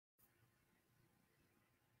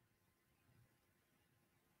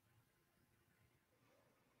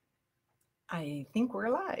I think we're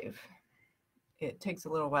live. It takes a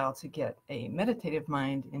little while to get a meditative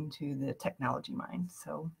mind into the technology mind.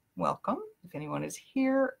 So welcome. If anyone is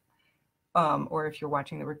here, or if you're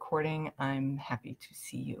watching the recording, I'm happy to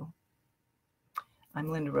see you.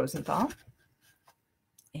 I'm Linda Rosenthal,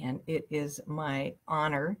 and it is my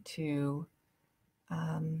honor to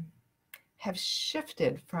have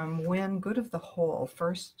shifted from when Good of the Whole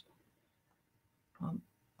first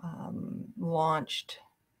launched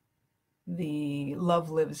the Love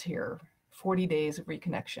Lives Here 40 days of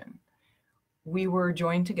reconnection. We were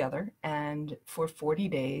joined together, and for 40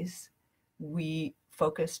 days, we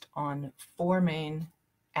focused on four main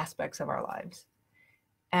aspects of our lives.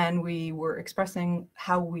 And we were expressing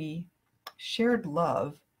how we shared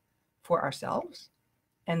love for ourselves,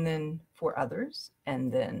 and then for others,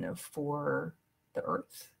 and then for the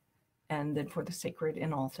earth, and then for the sacred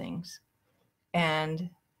in all things.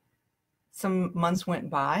 And some months went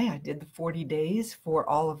by. I did the 40 days for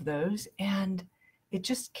all of those, and it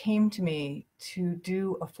just came to me to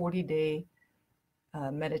do a 40-day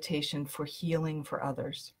meditation for healing for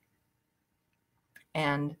others.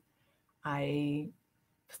 And I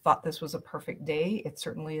thought this was a perfect day. It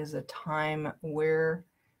certainly is a time where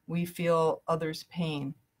we feel others'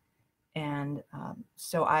 pain. And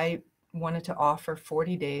so I wanted to offer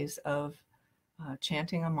 40 days of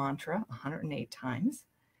chanting a mantra 108 times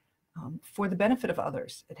for the benefit of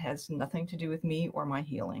others. It has nothing to do with me or my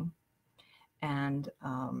healing. And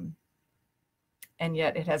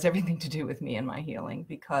yet it has everything to do with me and my healing,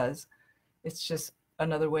 because it's just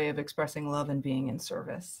another way of expressing love and being in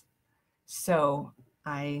service. So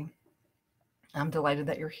I'm delighted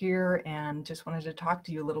that you're here, and just wanted to talk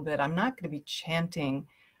to you a little bit. I'm not going to be chanting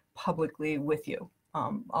publicly with you,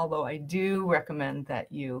 although I do recommend that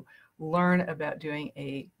you learn about doing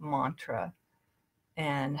a mantra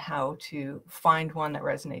and how to find one that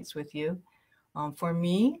resonates with you. For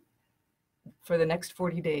me, for the next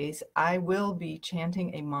 40 days, I will be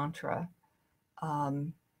chanting a mantra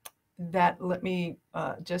that, let me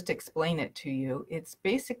just explain it to you. It's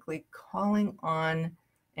basically calling on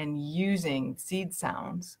and using seed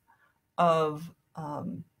sounds of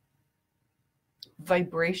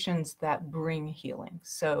vibrations that bring healing.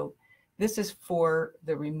 So this is for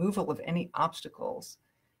the removal of any obstacles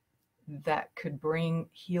that could bring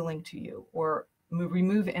healing to you, or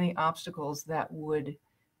remove any obstacles that would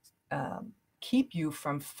keep you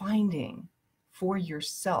from finding for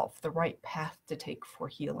yourself the right path to take for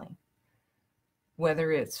healing.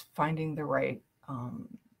 Whether it's finding the right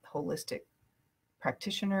holistic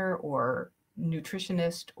practitioner or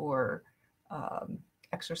nutritionist or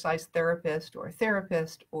exercise therapist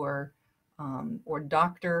or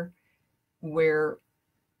doctor, where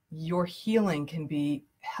your healing can be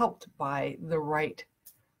helped by the right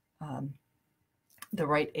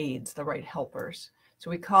aids, the right helpers.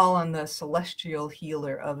 So we call on the celestial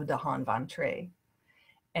healer of Dahan Vantre.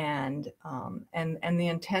 And the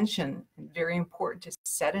intention, very important to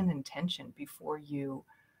set an intention before you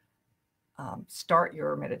start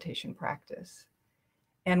your meditation practice.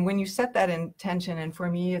 And when you set that intention, and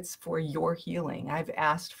for me, it's for your healing, I've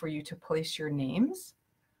asked for you to place your names.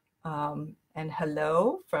 And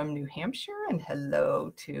hello from New Hampshire, and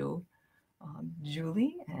hello to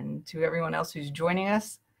Julie, and to everyone else who's joining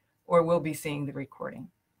us or will be seeing the recording.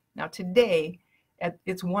 Now today,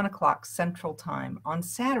 it's 1 o'clock Central Time on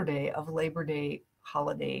Saturday of Labor Day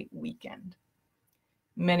holiday weekend.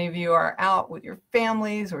 Many of you are out with your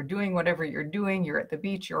families or doing whatever you're doing. You're at the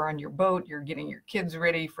beach, you're on your boat, you're getting your kids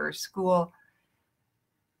ready for school.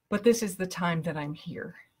 But this is the time that I'm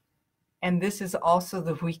here. And this is also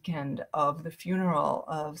the weekend of the funeral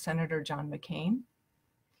of Senator John McCain.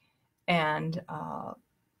 And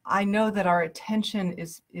I know that our attention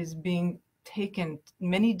is being taken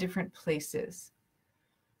many different places.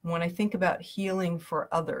 When I think about healing for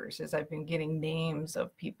others, as I've been getting names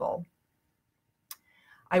of people,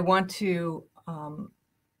 I want to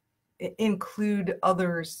include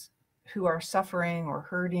others who are suffering or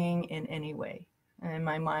hurting in any way. And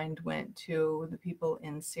my mind went to the people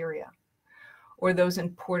in Syria, or those in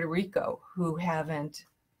Puerto Rico who haven't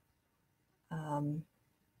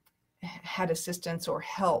had assistance or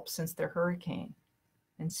help since their hurricane.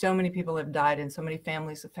 And so many people have died and so many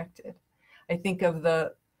families affected. I think of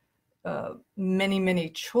the many, many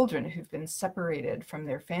children who've been separated from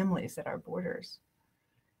their families at our borders.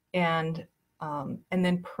 And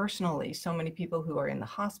then personally, so many people who are in the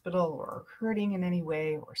hospital or are hurting in any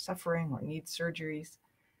way or suffering or need surgeries,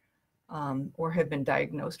 or have been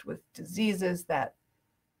diagnosed with diseases, that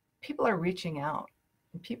people are reaching out.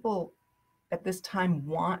 And people at this time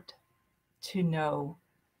want to know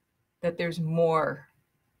that there's more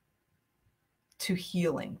to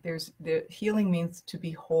healing. The healing means to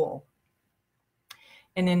be whole.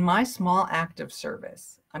 And in my small act of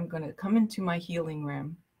service, I'm going to come into my healing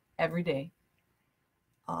room every day.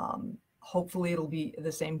 Hopefully it'll be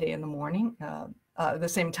the same day in the morning, the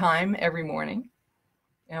same time every morning,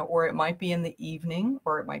 or it might be in the evening,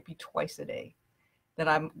 or it might be twice a day, that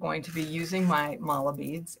I'm going to be using my mala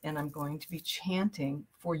beads and I'm going to be chanting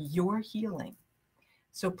for your healing.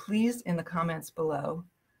 So please, in the comments below,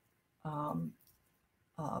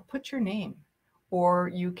 put your name, or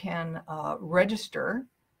you can register,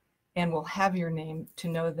 and we'll have your name to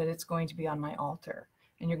know that it's going to be on my altar.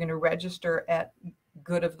 And you're going to register at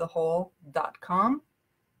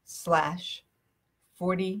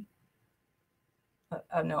goodofthewhole.com/40.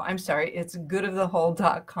 No, I'm sorry. It's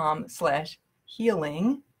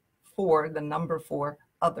goodofthewhole.com/healing for the number 4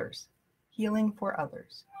 others. Healing for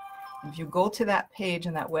others. If you go to that page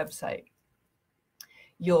and that website,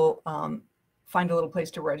 you'll find a little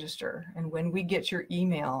place to register. And when we get your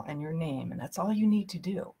email and your name, and that's all you need to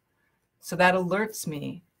do. So that alerts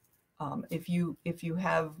me if you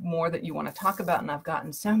have more that you want to talk about. And I've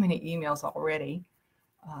gotten so many emails already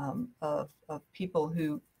of people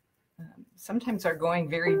who sometimes are going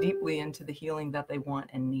very deeply into the healing that they want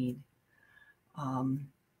and need.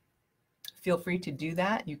 Feel free to do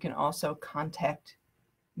that. You can also contact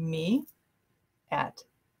me at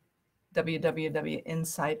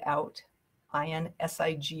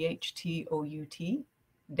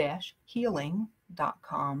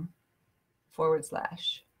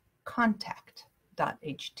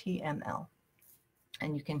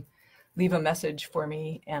And you can leave a message for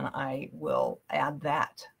me, and I will add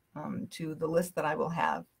that to the list that I will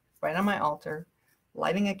have right on my altar,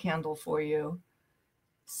 lighting a candle for you,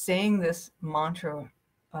 saying this mantra,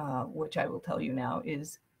 which I will tell you now,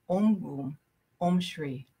 is Om Gum, Om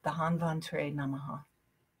Shri, Dhahanvantre Namaha.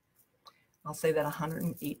 I'll say that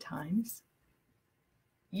 108 times.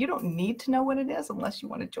 You don't need to know what it is unless you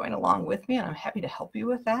want to join along with me, and I'm happy to help you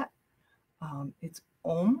with that. It's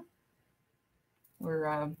Om.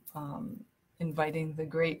 We're inviting the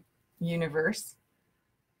great universe,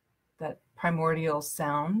 that primordial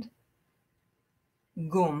sound.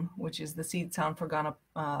 Gum, which is the seed sound for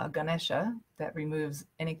Ganesha, that removes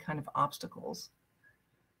any kind of obstacles.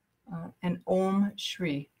 And Om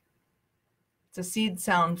Shri. It's a seed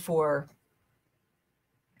sound for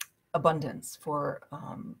abundance, for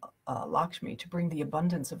Lakshmi, to bring the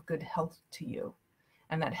abundance of good health to you.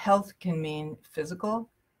 And that health can mean physical,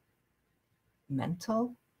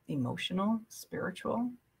 mental, emotional,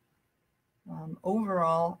 spiritual,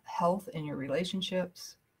 overall health in your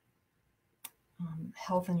relationships,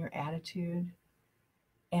 health in your attitude.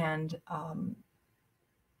 And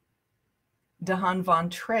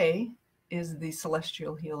Dhahanvantre is the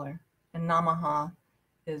celestial healer, and Namaha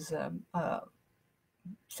is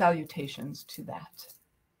salutations to that.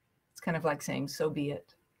 It's kind of like saying, so be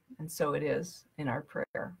it, and so it is in our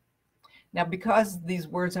prayer. Now, because these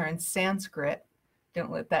words are in Sanskrit, don't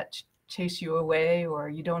let that chase you away, or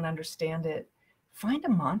you don't understand it. Find a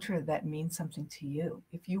mantra that means something to you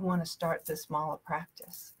if you want to start this mala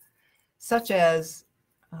practice, such as,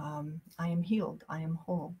 I am healed, I am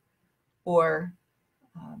whole, or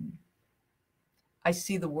I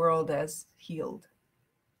see the world as healed.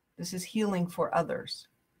 This is healing for others.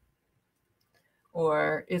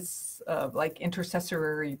 Or it's like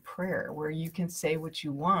intercessory prayer, where you can say what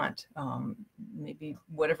you want, maybe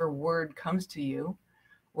whatever word comes to you,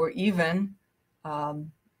 or even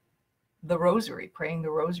the rosary, praying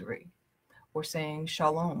the rosary, or saying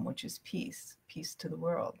shalom, which is peace, peace to the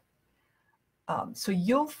world. So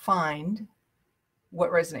you'll find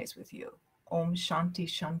what resonates with you. Om Shanti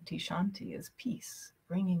Shanti Shanti is peace,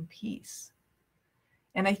 bringing peace.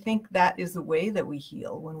 And I think that is the way that we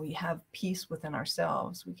heal. When we have peace within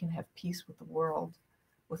ourselves, we can have peace with the world,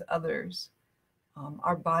 with others.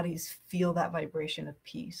 Our bodies feel that vibration of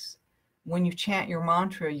peace. When you chant your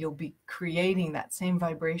mantra, you'll be creating that same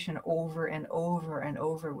vibration over and over and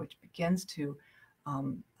over, which begins to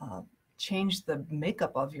change the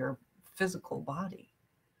makeup of your physical body.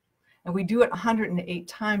 And we do it 108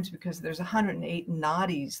 times because there's 108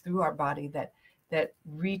 nadis through our body that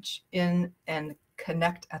reach in and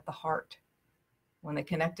connect at the heart. When they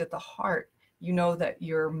connect at the heart, you know that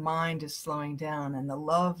your mind is slowing down and the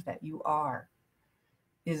love that you are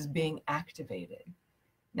is being activated.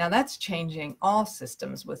 Now that's changing all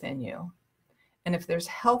systems within you. And if there's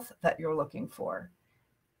health that you're looking for,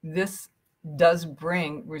 this does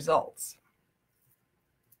bring results.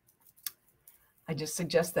 I just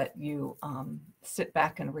suggest that you sit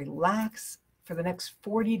back and relax for the next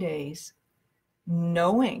 40 days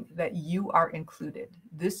knowing that you are included.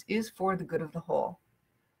 This is for the good of the whole.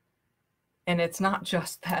 And it's not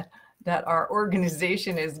just that our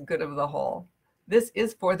organization is good of the whole. This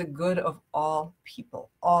is for the good of all people,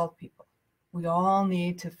 all people. We all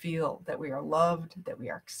need to feel that we are loved, that we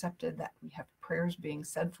are accepted, that we have prayers being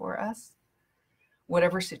said for us.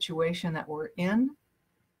 Whatever situation that we're in,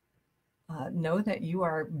 know that you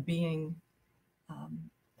are being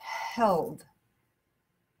held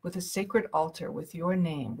with a sacred altar, with your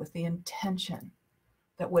name, with the intention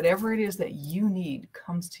that whatever it is that you need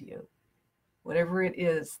comes to you. Whatever it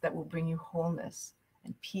is that will bring you wholeness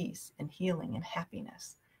and peace and healing and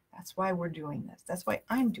happiness. That's why we're doing this. That's why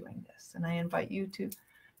I'm doing this. And I invite you to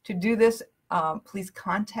do this. Please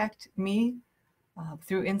contact me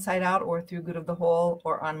through Inside Out or through Good of the Whole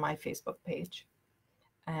or on my Facebook page.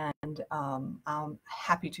 And I'm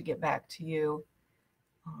happy to get back to you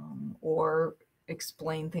or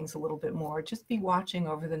explain things a little bit more. Just be watching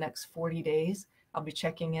over the next 40 days. I'll be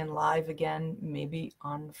checking in live again, maybe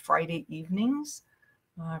on Friday evenings,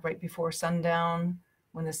 right before sundown,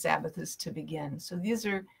 when the Sabbath is to begin. So these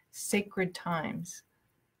are sacred times,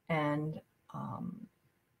 and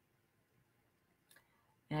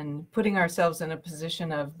putting ourselves in a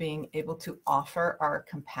position of being able to offer our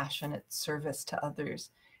compassionate service to others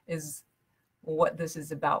is what this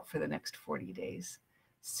is about for the next 40 days.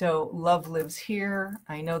 So love lives here.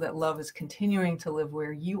 I know that love is continuing to live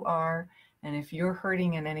where you are. And if you're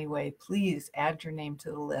hurting in any way, please add your name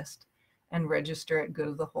to the list and register at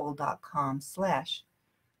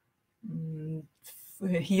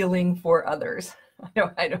goodofthewhole.com/healing for others.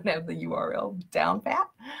 I don't have the URL down pat,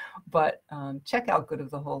 but check out Good of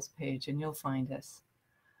the Whole's page and you'll find us.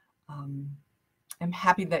 I'm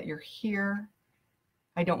happy that you're here.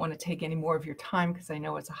 I don't want to take any more of your time because I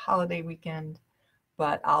know it's a holiday weekend,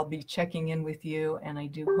 but I'll be checking in with you, and I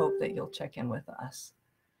do hope that you'll check in with us.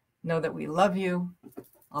 Know that we love you.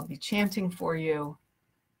 I'll be chanting for you.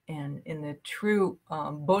 And in the true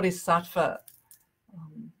bodhisattva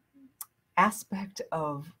aspect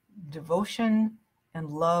of devotion and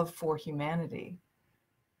love for humanity,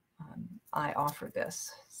 I offer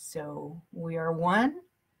this. So we are one,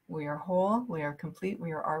 we are whole, we are complete,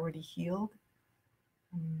 we are already healed.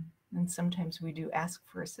 And sometimes we do ask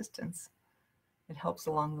for assistance. It helps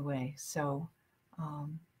along the way. So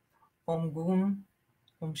Om Gum,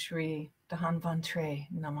 Om Shri Dhahanvantre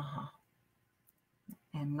Namaha.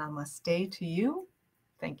 And namaste to you.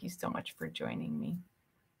 Thank you so much for joining me.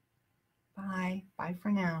 Bye. Bye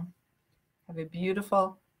for now. Have a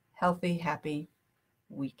beautiful, healthy, happy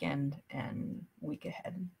weekend and week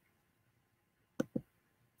ahead.